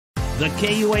The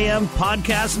KUAM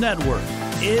Podcast Network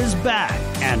is back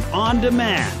and on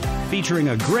demand, featuring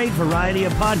a great variety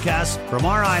of podcasts from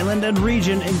our island and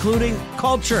region, including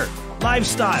culture,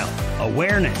 lifestyle,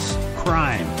 awareness,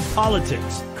 crime,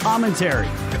 politics, commentary,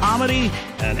 comedy,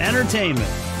 and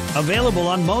entertainment. Available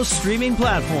on most streaming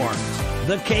platforms.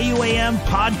 The KUAM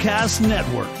Podcast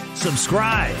Network.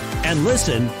 Subscribe and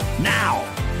listen now.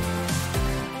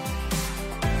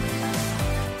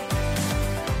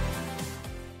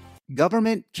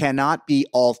 Government cannot be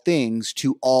all things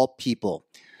to all people.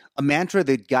 A mantra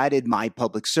that guided my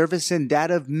public service and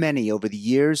that of many over the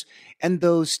years, and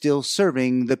those still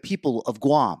serving the people of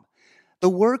Guam. The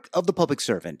work of the public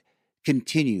servant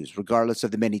continues regardless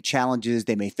of the many challenges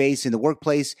they may face in the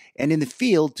workplace and in the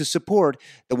field to support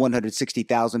the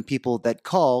 160,000 people that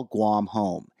call Guam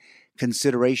home.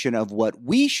 Consideration of what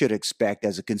we should expect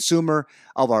as a consumer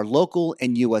of our local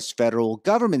and U.S. federal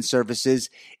government services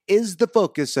is the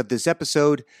focus of this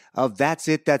episode of That's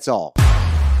It, That's All.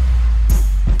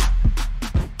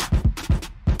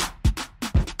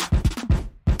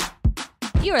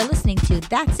 You are listening to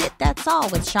That's It, That's All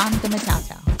with Sean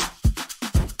Gumatauta.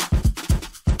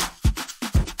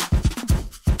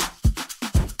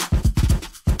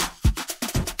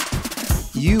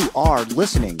 You are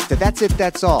listening to That's It,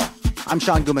 That's All. I'm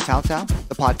Sean Gumatauta.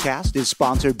 The podcast is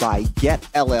sponsored by Get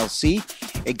LLC,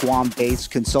 a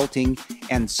Guam-based consulting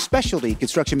and specialty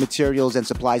construction materials and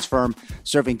supplies firm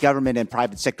serving government and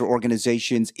private sector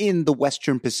organizations in the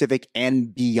Western Pacific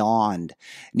and beyond.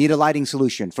 Need a lighting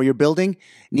solution for your building?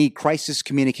 Need crisis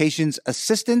communications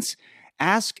assistance?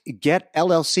 Ask Get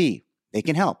LLC. They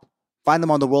can help. Find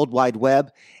them on the World Wide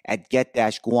Web at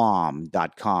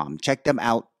get-guam.com. Check them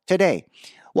out today.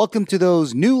 Welcome to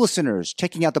those new listeners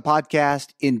checking out the podcast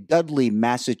in Dudley,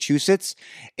 Massachusetts.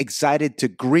 Excited to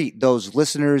greet those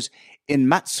listeners in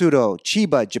Matsudo,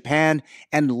 Chiba, Japan,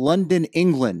 and London,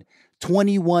 England.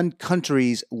 21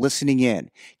 countries listening in.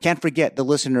 Can't forget the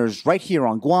listeners right here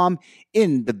on Guam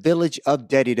in the village of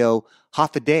Dedido.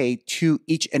 Half a day to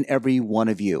each and every one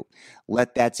of you.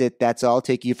 Let That's It, That's All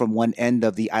take you from one end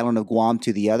of the island of Guam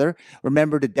to the other.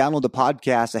 Remember to download the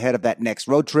podcast ahead of that next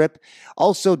road trip.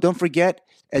 Also, don't forget,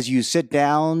 as you sit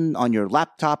down on your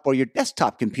laptop or your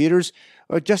desktop computers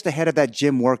or just ahead of that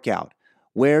gym workout,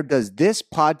 where does this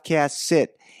podcast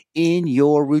sit in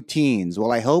your routines?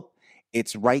 Well, I hope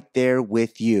it's right there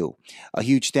with you. A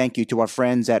huge thank you to our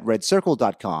friends at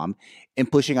redcircle.com in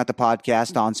pushing out the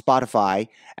podcast on Spotify,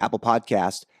 Apple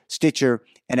Podcasts, Stitcher,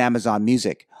 and Amazon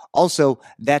Music. Also,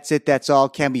 That's It, That's All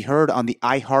can be heard on the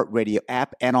iHeartRadio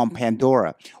app and on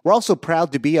Pandora. We're also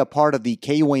proud to be a part of the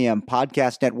KUAM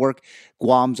Podcast Network,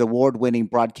 Guam's award-winning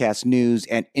broadcast news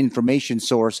and information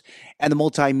source, and the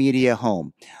multimedia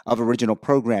home of original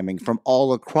programming from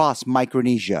all across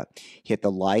Micronesia. Hit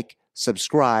the like,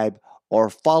 subscribe, or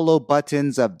follow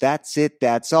buttons of That's It,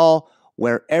 That's All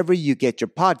wherever you get your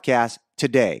podcast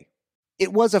today.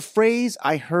 It was a phrase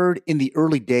I heard in the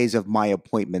early days of my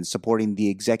appointment supporting the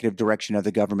executive direction of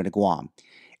the government of Guam.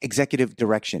 Executive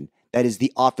direction, that is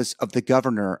the office of the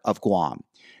governor of Guam.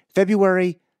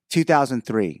 February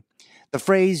 2003. The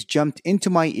phrase jumped into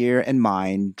my ear and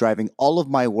mind, driving all of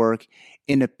my work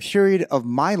in a period of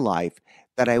my life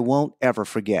that I won't ever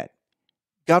forget.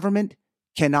 Government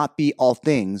cannot be all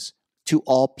things to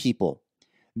all people.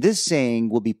 This saying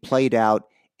will be played out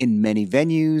in many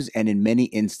venues and in many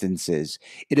instances.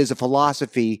 It is a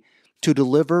philosophy to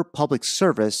deliver public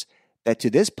service that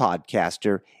to this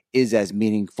podcaster is as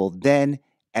meaningful then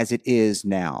as it is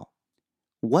now.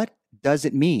 What does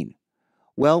it mean?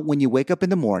 Well, when you wake up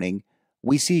in the morning,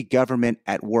 we see government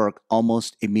at work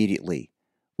almost immediately.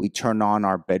 We turn on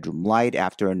our bedroom light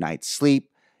after a night's sleep,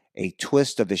 a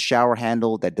twist of the shower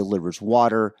handle that delivers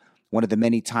water, one of the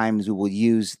many times we will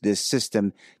use this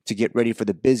system to get ready for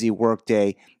the busy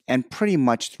workday and pretty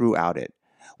much throughout it.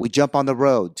 We jump on the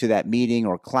road to that meeting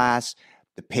or class,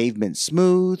 the pavement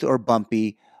smooth or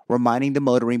bumpy, reminding the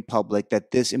motoring public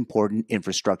that this important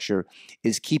infrastructure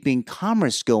is keeping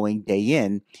commerce going day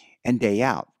in and day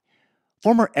out.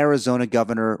 Former Arizona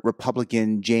Governor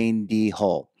Republican Jane D.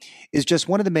 Hull is just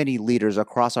one of the many leaders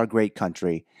across our great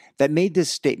country that made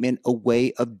this statement a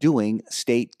way of doing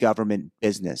state government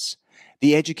business.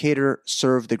 The educator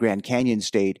served the Grand Canyon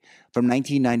State from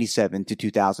 1997 to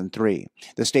 2003.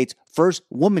 The state's first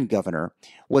woman governor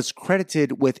was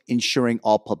credited with ensuring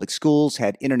all public schools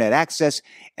had internet access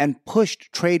and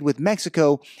pushed trade with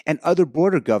Mexico and other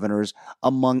border governors,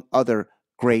 among other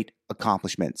great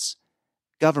accomplishments.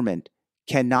 Government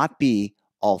cannot be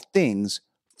all things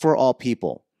for all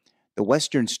people. The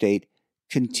Western state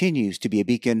continues to be a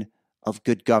beacon of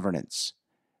good governance.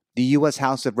 The U.S.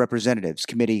 House of Representatives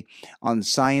Committee on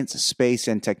Science, Space,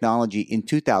 and Technology in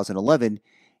 2011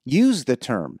 used the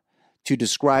term to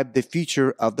describe the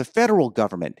future of the federal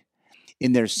government.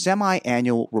 In their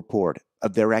semi-annual report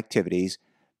of their activities,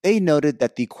 they noted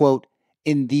that the quote,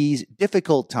 "In these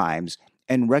difficult times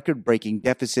and record-breaking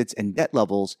deficits and debt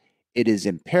levels, it is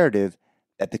imperative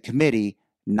that the committee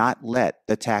not let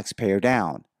the taxpayer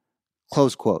down."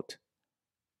 Close quote.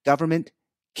 Government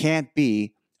can't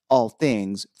be all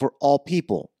things for all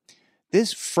people.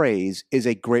 This phrase is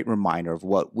a great reminder of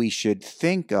what we should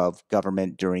think of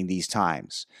government during these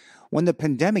times. When the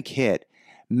pandemic hit,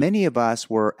 many of us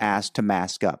were asked to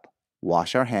mask up,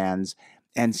 wash our hands,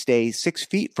 and stay 6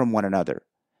 feet from one another.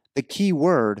 The key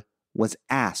word was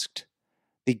asked.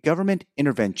 The government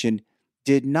intervention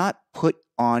did not put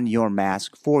on your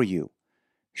mask for you.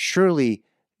 Surely,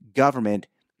 government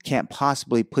can't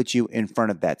possibly put you in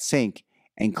front of that sink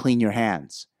and clean your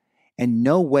hands. And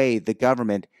no way the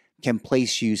government can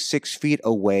place you 6 feet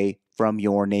away from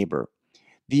your neighbor.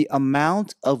 The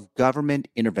amount of government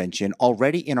intervention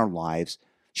already in our lives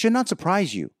should not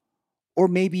surprise you, or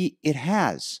maybe it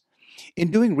has.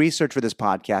 In doing research for this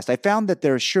podcast, I found that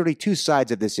there are surely two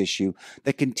sides of this issue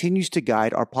that continues to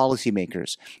guide our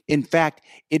policymakers. In fact,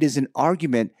 it is an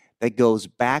argument that goes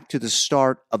back to the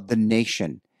start of the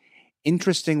nation.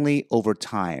 Interestingly, over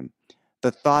time,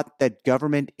 the thought that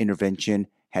government intervention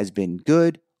has been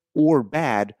good or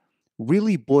bad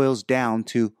really boils down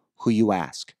to who you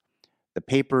ask. The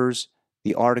papers,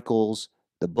 the articles,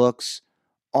 the books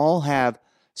all have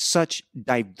such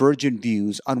divergent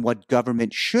views on what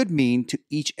government should mean to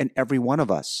each and every one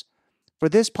of us. For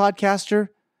this podcaster,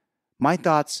 my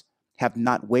thoughts have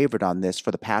not wavered on this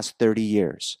for the past 30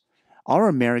 years. Our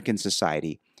American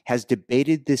society has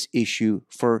debated this issue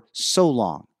for so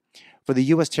long. For the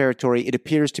U.S. territory, it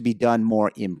appears to be done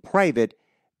more in private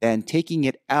than taking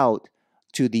it out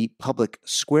to the public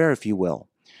square, if you will.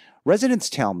 Residents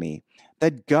tell me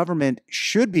that government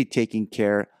should be taking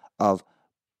care of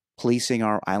policing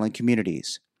our island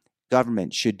communities.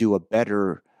 Government should do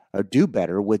better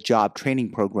with job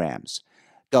training programs.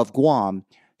 Gov Guam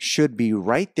should be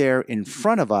right there in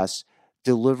front of us,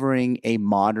 delivering a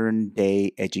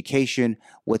modern-day education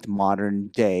with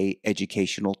modern-day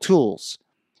educational tools.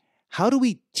 How do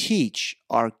we teach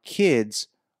our kids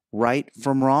right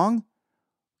from wrong?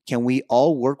 Can we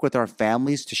all work with our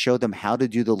families to show them how to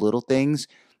do the little things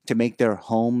to make their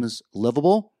homes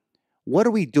livable? What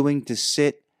are we doing to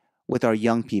sit with our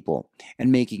young people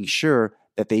and making sure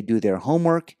that they do their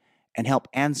homework and help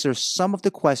answer some of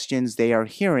the questions they are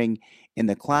hearing in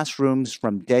the classrooms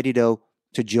from Dedido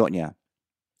to Jotnya?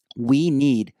 We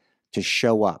need to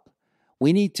show up.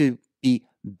 We need to be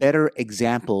better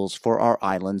examples for our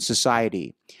island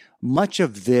society. Much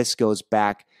of this goes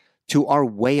back to our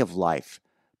way of life.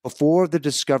 Before the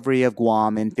discovery of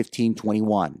Guam in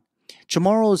 1521,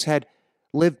 Chamorros had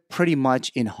lived pretty much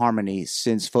in harmony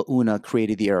since Fa'una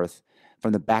created the earth.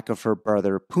 From the back of her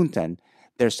brother Puntan,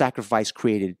 their sacrifice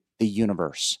created the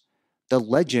universe. The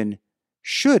legend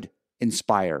should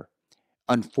inspire.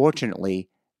 Unfortunately,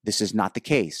 this is not the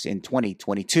case in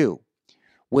 2022.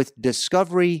 With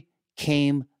discovery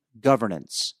came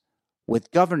governance.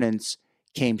 With governance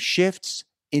came shifts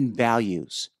in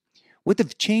values. With the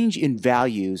change in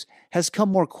values has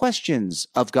come more questions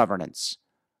of governance.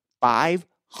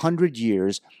 500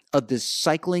 years of this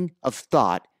cycling of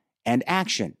thought and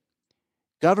action.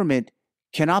 Government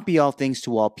cannot be all things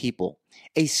to all people.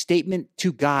 A statement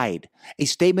to guide, a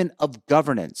statement of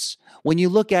governance. When you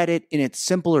look at it in its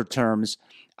simpler terms,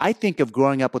 I think of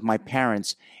growing up with my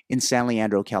parents in San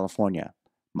Leandro, California.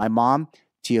 My mom,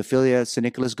 Teofilia San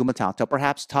Nicolas Gumatauta,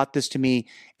 perhaps taught this to me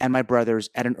and my brothers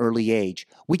at an early age.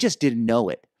 We just didn't know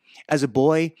it. As a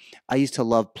boy, I used to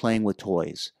love playing with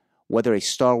toys, whether a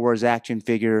Star Wars action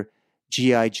figure,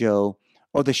 G.I. Joe,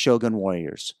 or the Shogun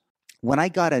Warriors. When I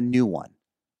got a new one,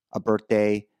 a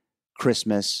birthday,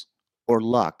 Christmas, or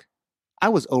luck, I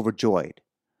was overjoyed.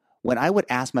 When I would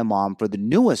ask my mom for the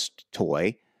newest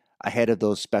toy ahead of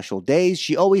those special days,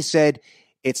 she always said,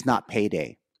 "It's not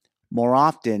payday." More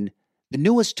often, the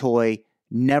newest toy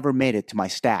never made it to my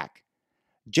stack.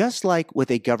 Just like with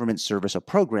a government service or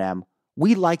program,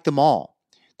 we like them all.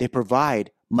 They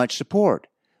provide much support.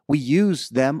 We use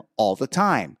them all the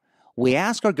time. We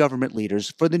ask our government leaders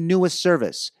for the newest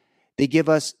service. They give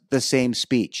us the same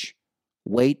speech.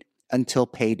 Wait until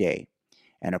payday.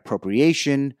 An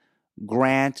appropriation,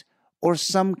 grant, or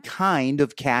some kind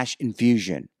of cash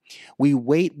infusion. We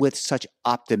wait with such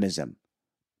optimism,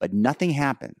 but nothing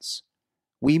happens.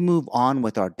 We move on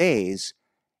with our days,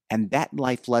 and that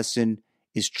life lesson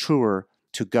is truer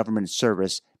to government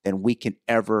service than we can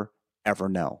ever ever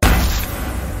know.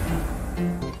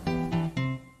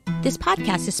 This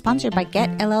podcast is sponsored by Get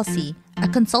LLC, a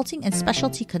consulting and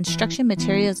specialty construction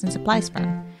materials and supplies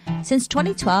firm. Since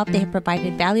 2012, they have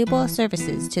provided valuable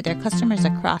services to their customers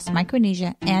across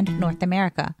Micronesia and North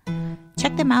America.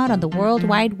 Check them out on the World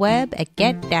Wide Web at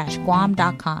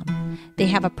get-guam.com. They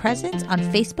have a presence on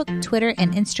Facebook, Twitter,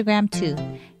 and Instagram too.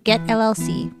 Get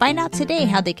LLC. Find out today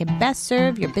how they can best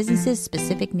serve your business's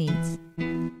specific needs.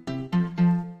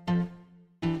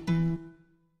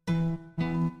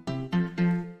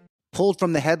 Pulled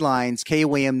from the headlines,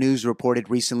 KUAM News reported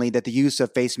recently that the use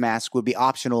of face masks would be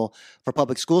optional for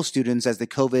public school students as the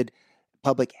COVID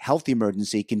public health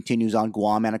emergency continues on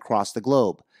Guam and across the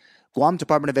globe. Guam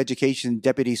Department of Education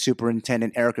Deputy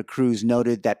Superintendent Erica Cruz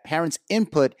noted that parents'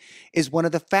 input is one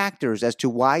of the factors as to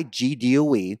why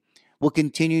GDOE will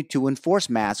continue to enforce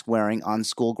mask wearing on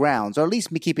school grounds, or at least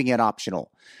keeping it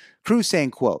optional. Cruz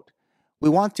saying, quote, "We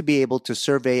want to be able to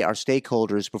survey our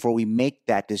stakeholders before we make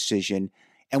that decision,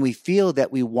 and we feel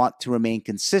that we want to remain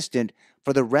consistent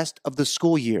for the rest of the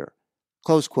school year."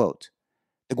 Close quote.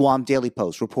 The Guam Daily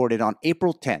Post reported on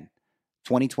April 10,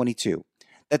 2022,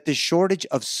 that the shortage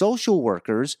of social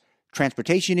workers,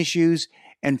 transportation issues,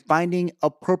 and finding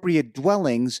appropriate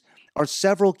dwellings are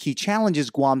several key challenges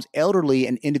Guam's elderly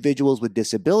and individuals with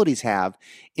disabilities have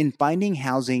in finding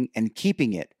housing and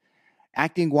keeping it.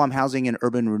 Acting Guam Housing and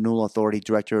Urban Renewal Authority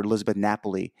Director Elizabeth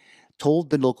Napoli told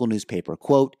the local newspaper,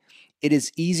 quote, "It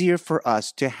is easier for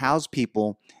us to house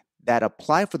people that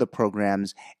apply for the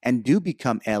programs and do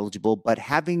become eligible, but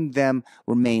having them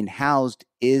remain housed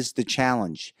is the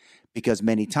challenge, because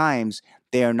many times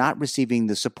they are not receiving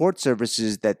the support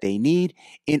services that they need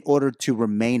in order to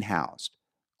remain housed."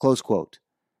 Close quote.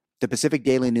 The Pacific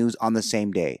Daily News on the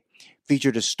same day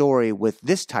featured a story with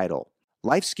this title,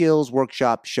 Life Skills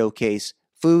Workshop Showcase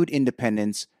Food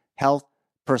Independence, Health,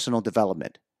 Personal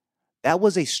Development. That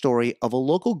was a story of a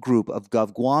local group of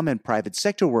GovGuam and private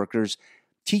sector workers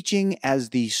teaching, as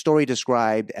the story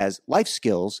described, as life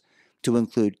skills to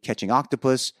include catching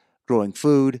octopus, growing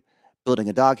food, building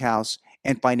a doghouse,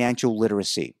 and financial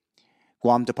literacy.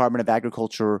 Guam Department of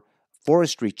Agriculture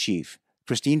Forestry Chief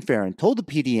Christine Farron told the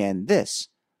PDN this,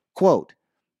 quote,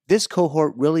 "This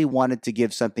cohort really wanted to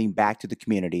give something back to the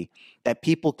community that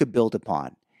people could build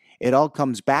upon. It all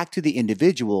comes back to the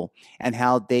individual and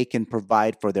how they can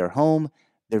provide for their home,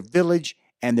 their village,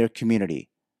 and their community."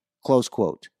 Close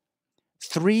quote.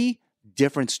 Three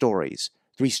different stories.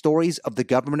 3 stories of the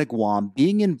government of Guam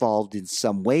being involved in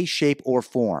some way, shape, or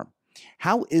form.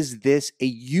 How is this a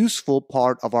useful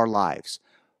part of our lives?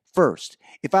 First,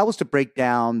 if I was to break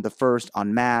down the first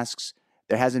on masks,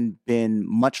 there hasn't been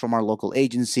much from our local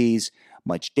agencies,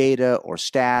 much data or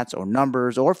stats or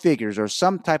numbers or figures or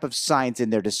some type of science in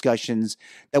their discussions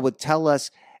that would tell us,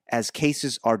 as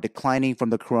cases are declining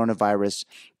from the coronavirus,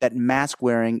 that mask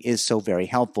wearing is so very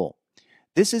helpful.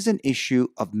 This is an issue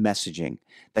of messaging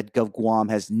that GovGuam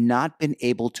has not been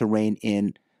able to rein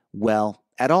in well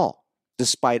at all,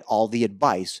 despite all the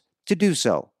advice to do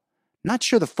so. Not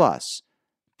sure the fuss.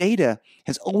 Data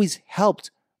has always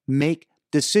helped make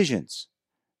decisions.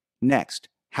 Next,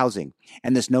 housing,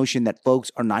 and this notion that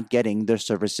folks are not getting their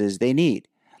services they need.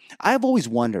 I have always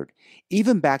wondered,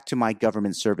 even back to my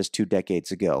government service 2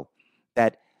 decades ago,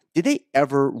 that did they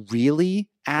ever really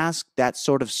ask that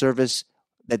sort of service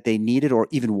that they needed or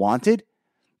even wanted?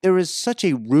 There is such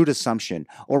a rude assumption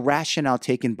or rationale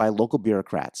taken by local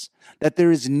bureaucrats that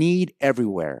there is need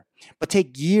everywhere, but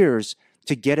take years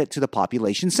to get it to the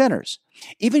population centers.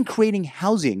 Even creating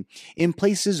housing in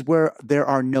places where there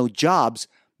are no jobs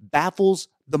baffles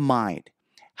the mind.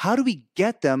 How do we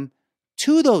get them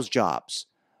to those jobs?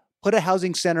 Put a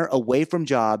housing center away from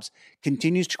jobs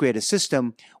continues to create a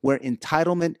system where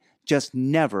entitlement just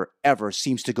never, ever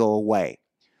seems to go away.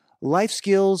 Life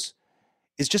skills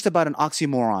is just about an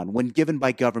oxymoron when given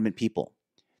by government people.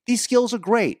 These skills are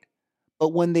great, but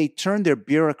when they turn their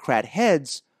bureaucrat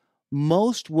heads,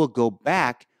 most will go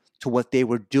back to what they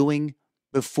were doing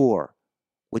before,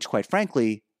 which quite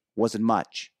frankly wasn't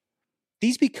much.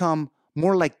 These become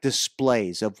more like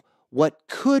displays of what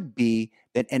could be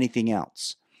than anything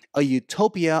else. A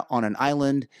utopia on an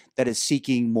island that is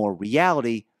seeking more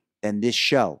reality than this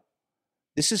show.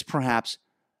 This is perhaps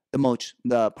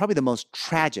probably the most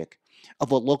tragic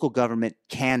of what local government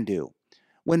can do.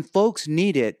 When folks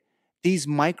need it, these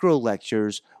micro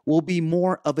lectures will be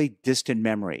more of a distant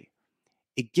memory.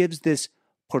 It gives this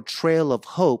portrayal of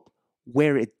hope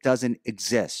where it doesn't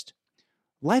exist.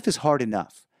 Life is hard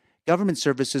enough. Government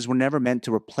services were never meant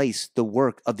to replace the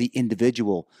work of the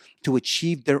individual to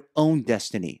achieve their own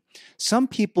destiny. Some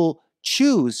people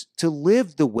choose to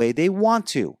live the way they want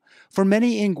to. For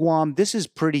many in Guam, this is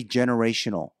pretty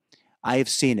generational. I have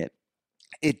seen it.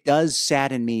 It does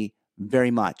sadden me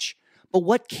very much. But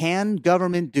what can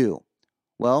government do?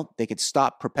 Well, they could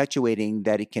stop perpetuating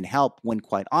that it can help when,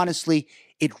 quite honestly,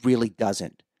 it really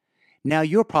doesn't. Now,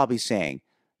 you're probably saying,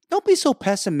 don't be so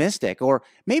pessimistic, or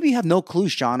maybe you have no clue,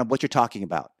 Sean, of what you're talking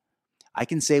about. I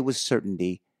can say with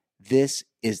certainty, this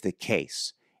is the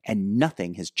case, and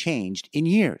nothing has changed in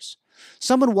years.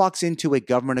 Someone walks into a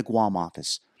government of Guam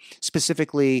office,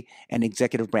 specifically an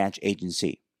executive branch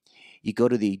agency. You go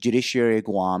to the Judiciary of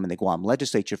Guam and the Guam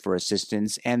legislature for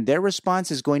assistance, and their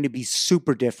response is going to be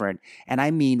super different, and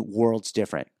I mean worlds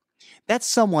different. That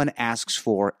someone asks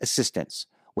for assistance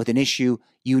with an issue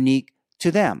unique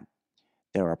to them.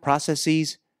 There are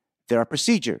processes, there are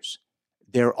procedures,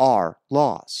 there are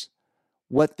laws.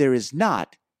 What there is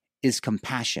not is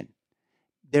compassion.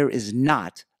 There is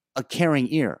not a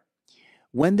caring ear.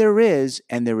 When there is,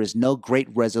 and there is no great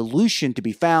resolution to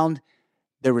be found,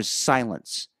 there is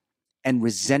silence and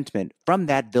resentment from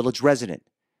that village resident,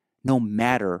 no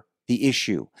matter the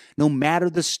issue, no matter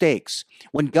the stakes.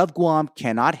 When GovGuam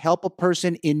cannot help a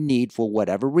person in need for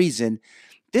whatever reason,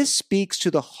 this speaks to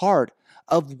the heart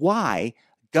of why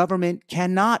government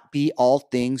cannot be all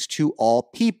things to all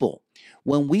people.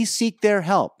 When we seek their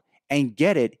help and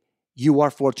get it, you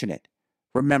are fortunate.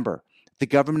 Remember, the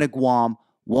government of Guam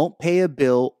won't pay a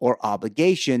bill or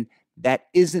obligation that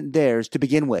isn't theirs to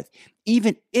begin with,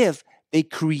 even if they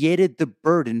created the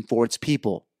burden for its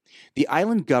people. The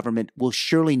island government will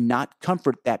surely not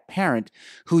comfort that parent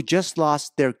who just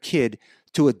lost their kid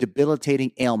to a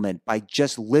debilitating ailment by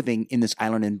just living in this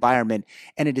island environment,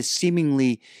 and it is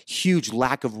seemingly huge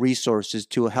lack of resources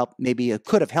to help, maybe it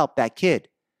could have helped that kid.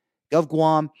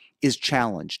 GovGuam is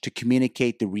challenged to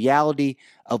communicate the reality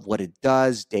of what it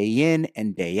does day in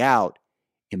and day out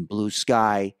in blue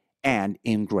sky and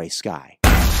in gray sky.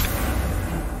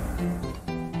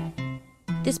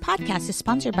 This podcast is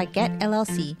sponsored by Get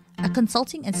LLC, a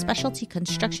consulting and specialty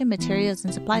construction materials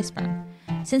and supplies firm.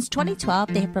 Since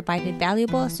 2012, they have provided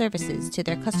valuable services to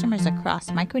their customers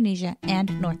across Micronesia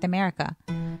and North America.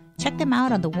 Check them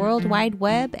out on the World Wide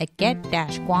Web at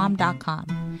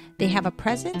get-guam.com. They have a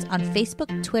presence on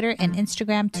Facebook, Twitter, and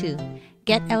Instagram too.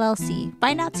 Get LLC.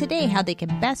 Find out today how they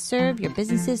can best serve your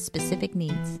business's specific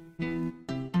needs.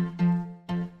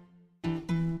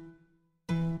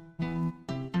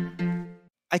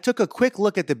 I took a quick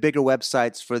look at the bigger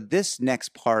websites for this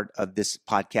next part of this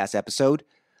podcast episode.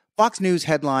 Fox News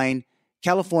headline,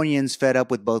 Californians fed up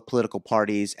with both political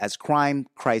parties as crime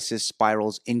crisis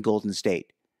spirals in Golden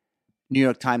State. New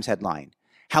York Times headline,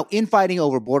 how infighting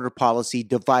over border policy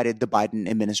divided the Biden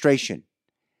administration.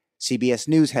 CBS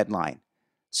News headline,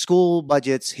 school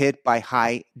budgets hit by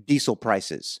high diesel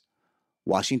prices.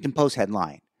 Washington Post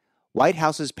headline, White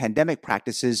House's pandemic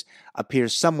practices appear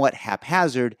somewhat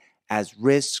haphazard as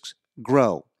risks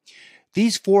grow.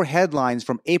 These four headlines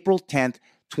from April 10th,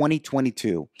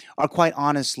 2022 are quite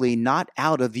honestly not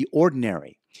out of the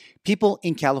ordinary. People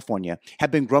in California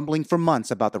have been grumbling for months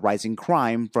about the rising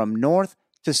crime from north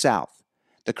to south.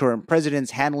 The current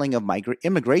president's handling of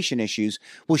immigration issues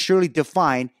will surely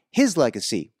define his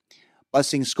legacy.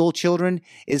 Busing school children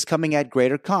is coming at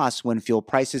greater costs when fuel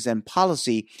prices and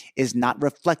policy is not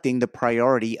reflecting the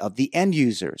priority of the end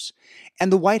users.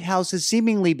 And the White House has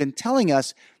seemingly been telling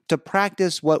us to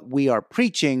practice what we are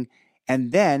preaching,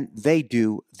 and then they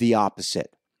do the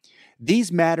opposite.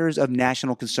 These matters of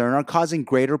national concern are causing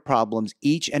greater problems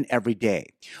each and every day,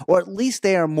 or at least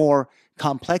they are more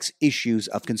complex issues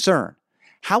of concern.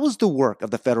 How is the work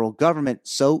of the federal government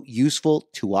so useful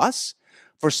to us?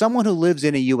 For someone who lives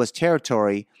in a U.S.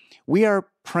 territory, we are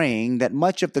praying that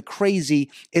much of the crazy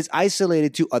is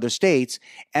isolated to other states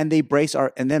and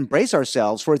then brace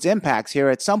ourselves for its impacts here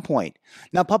at some point.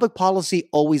 Now, public policy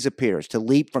always appears to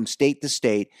leap from state to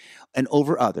state and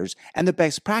over others, and the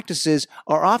best practices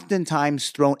are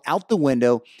oftentimes thrown out the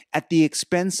window at the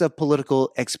expense of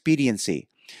political expediency.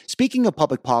 Speaking of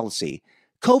public policy,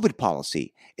 COVID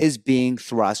policy is being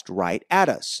thrust right at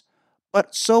us.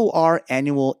 But so are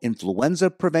annual influenza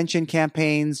prevention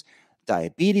campaigns,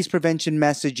 diabetes prevention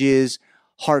messages,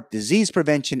 heart disease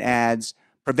prevention ads,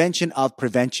 prevention of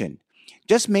prevention.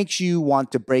 Just makes you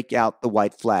want to break out the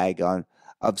white flag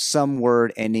of some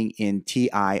word ending in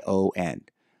TION.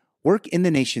 Work in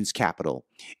the nation's capital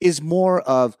is more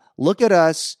of look at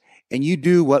us and you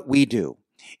do what we do.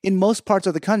 In most parts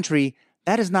of the country,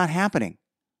 that is not happening.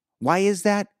 Why is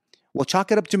that? Well,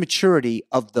 chalk it up to maturity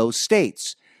of those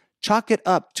states. Chalk it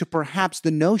up to perhaps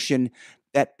the notion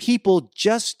that people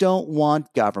just don't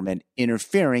want government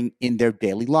interfering in their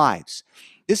daily lives.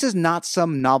 This is not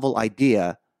some novel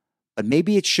idea, but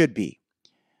maybe it should be.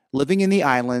 living in the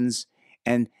islands,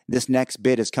 and this next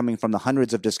bit is coming from the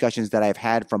hundreds of discussions that I've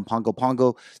had from Pongo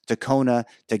Pongo to Kona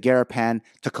to Garapan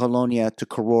to Colonia to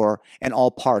Koror and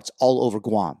all parts all over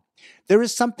Guam. There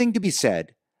is something to be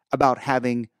said about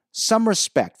having some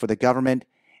respect for the government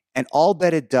and all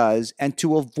that it does, and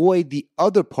to avoid the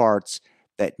other parts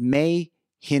that may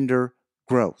hinder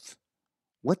growth.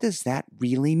 What does that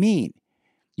really mean?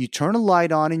 You turn a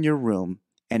light on in your room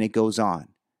and it goes on,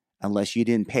 unless you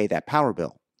didn't pay that power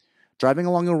bill. Driving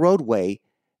along a roadway,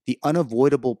 the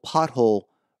unavoidable pothole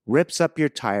rips up your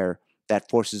tire that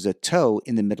forces a tow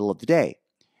in the middle of the day.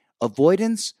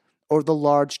 Avoidance or the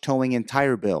large towing and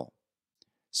tire bill.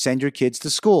 Send your kids to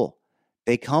school.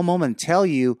 They come home and tell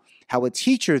you how a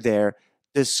teacher there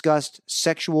discussed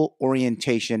sexual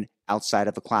orientation outside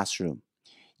of a classroom.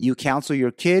 You counsel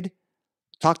your kid?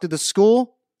 Talk to the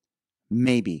school?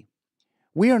 Maybe.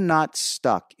 We are not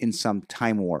stuck in some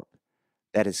time warp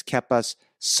that has kept us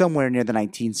somewhere near the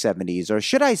 1970s, or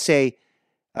should I say,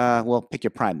 pick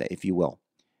your prime, if you will.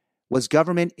 Was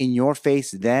government in your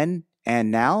face then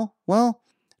and now? Well,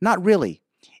 not really.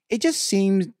 It just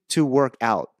seemed to work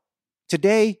out.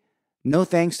 Today, no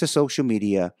thanks to social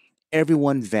media,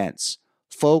 everyone vents,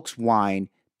 folks whine,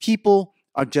 people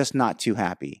are just not too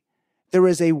happy. There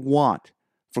is a want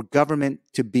for government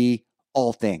to be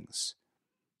all things.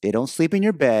 They don't sleep in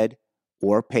your bed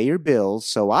or pay your bills,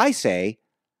 so I say,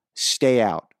 stay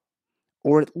out.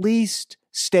 Or at least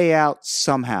stay out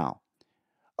somehow.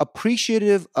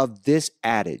 Appreciative of this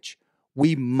adage,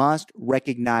 we must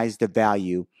recognize the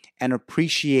value and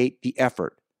appreciate the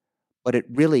effort, but it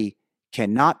really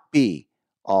cannot be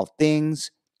all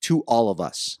things to all of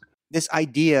us. This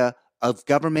idea of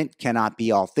government cannot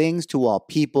be all things to all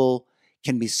people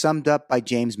can be summed up by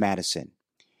James Madison.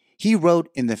 He wrote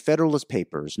in the Federalist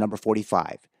Papers, number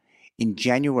 45, in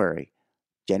January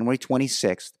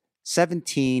 26th,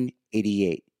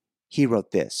 1788. He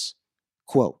wrote this,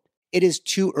 quote, "It is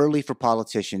too early for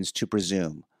politicians to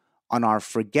presume on our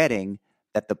forgetting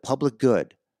that the public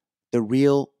good, the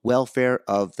real welfare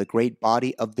of the great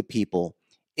body of the people,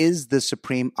 is the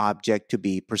supreme object to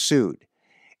be pursued,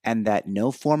 and that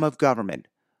no form of government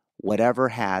whatever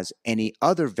has any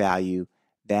other value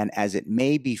than as it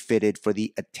may be fitted for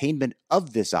the attainment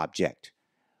of this object.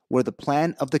 Were the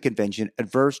plan of the convention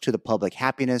adverse to the public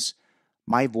happiness,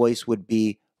 my voice would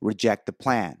be reject the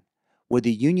plan. Were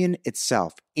the union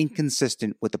itself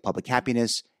inconsistent with the public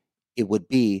happiness, it would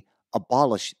be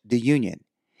abolish the union.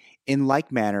 In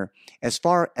like manner, as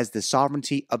far as the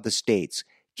sovereignty of the states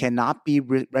cannot be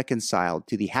reconciled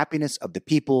to the happiness of the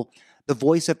people, the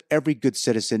voice of every good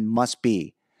citizen must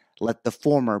be, let the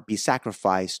former be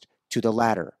sacrificed to the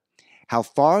latter. How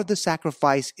far the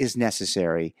sacrifice is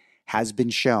necessary has been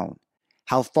shown.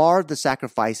 How far the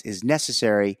sacrifice is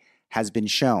necessary has been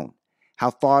shown.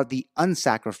 How far the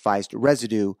unsacrificed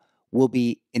residue will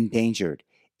be endangered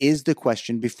is the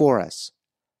question before us.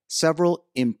 Several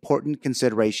important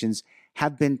considerations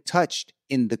have been touched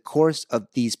in the course of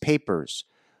these papers,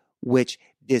 which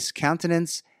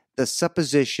discountenance the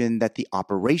supposition that the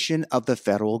operation of the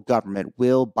federal government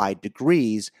will by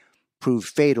degrees prove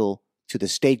fatal to the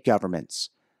state governments.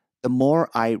 The more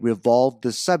I revolve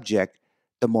the subject,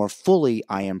 the more fully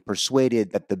I am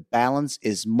persuaded that the balance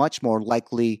is much more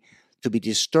likely to be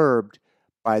disturbed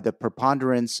by the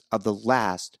preponderance of the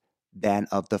last than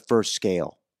of the first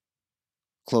scale.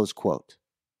 Close quote.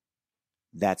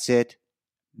 That's it.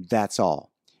 That's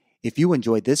all. If you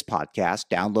enjoyed this podcast,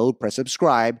 download, press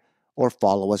subscribe, or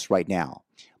follow us right now.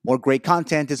 More great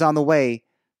content is on the way.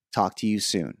 Talk to you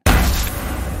soon.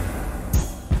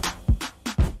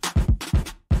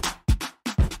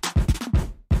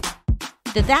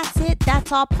 The That's It,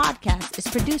 That's All podcast is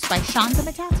produced by Sean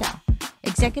Gumatauta.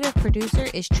 Executive producer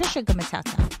is Trisha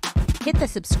Gumatauta. Hit the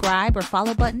subscribe or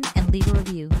follow button and leave a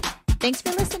review. Thanks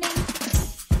for listening.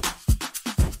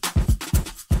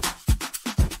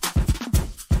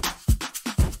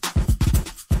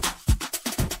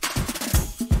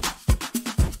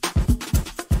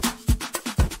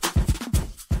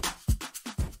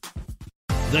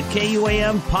 The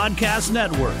KUAM Podcast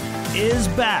Network is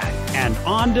back and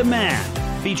on demand,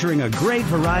 featuring a great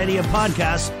variety of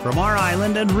podcasts from our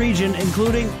island and region,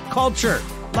 including culture,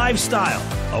 lifestyle,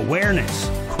 awareness,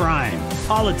 crime,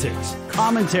 politics,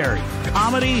 commentary,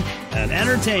 comedy, and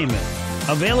entertainment.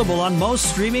 Available on most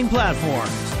streaming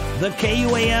platforms. The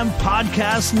KUAM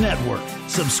Podcast Network.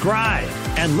 Subscribe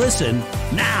and listen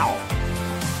now.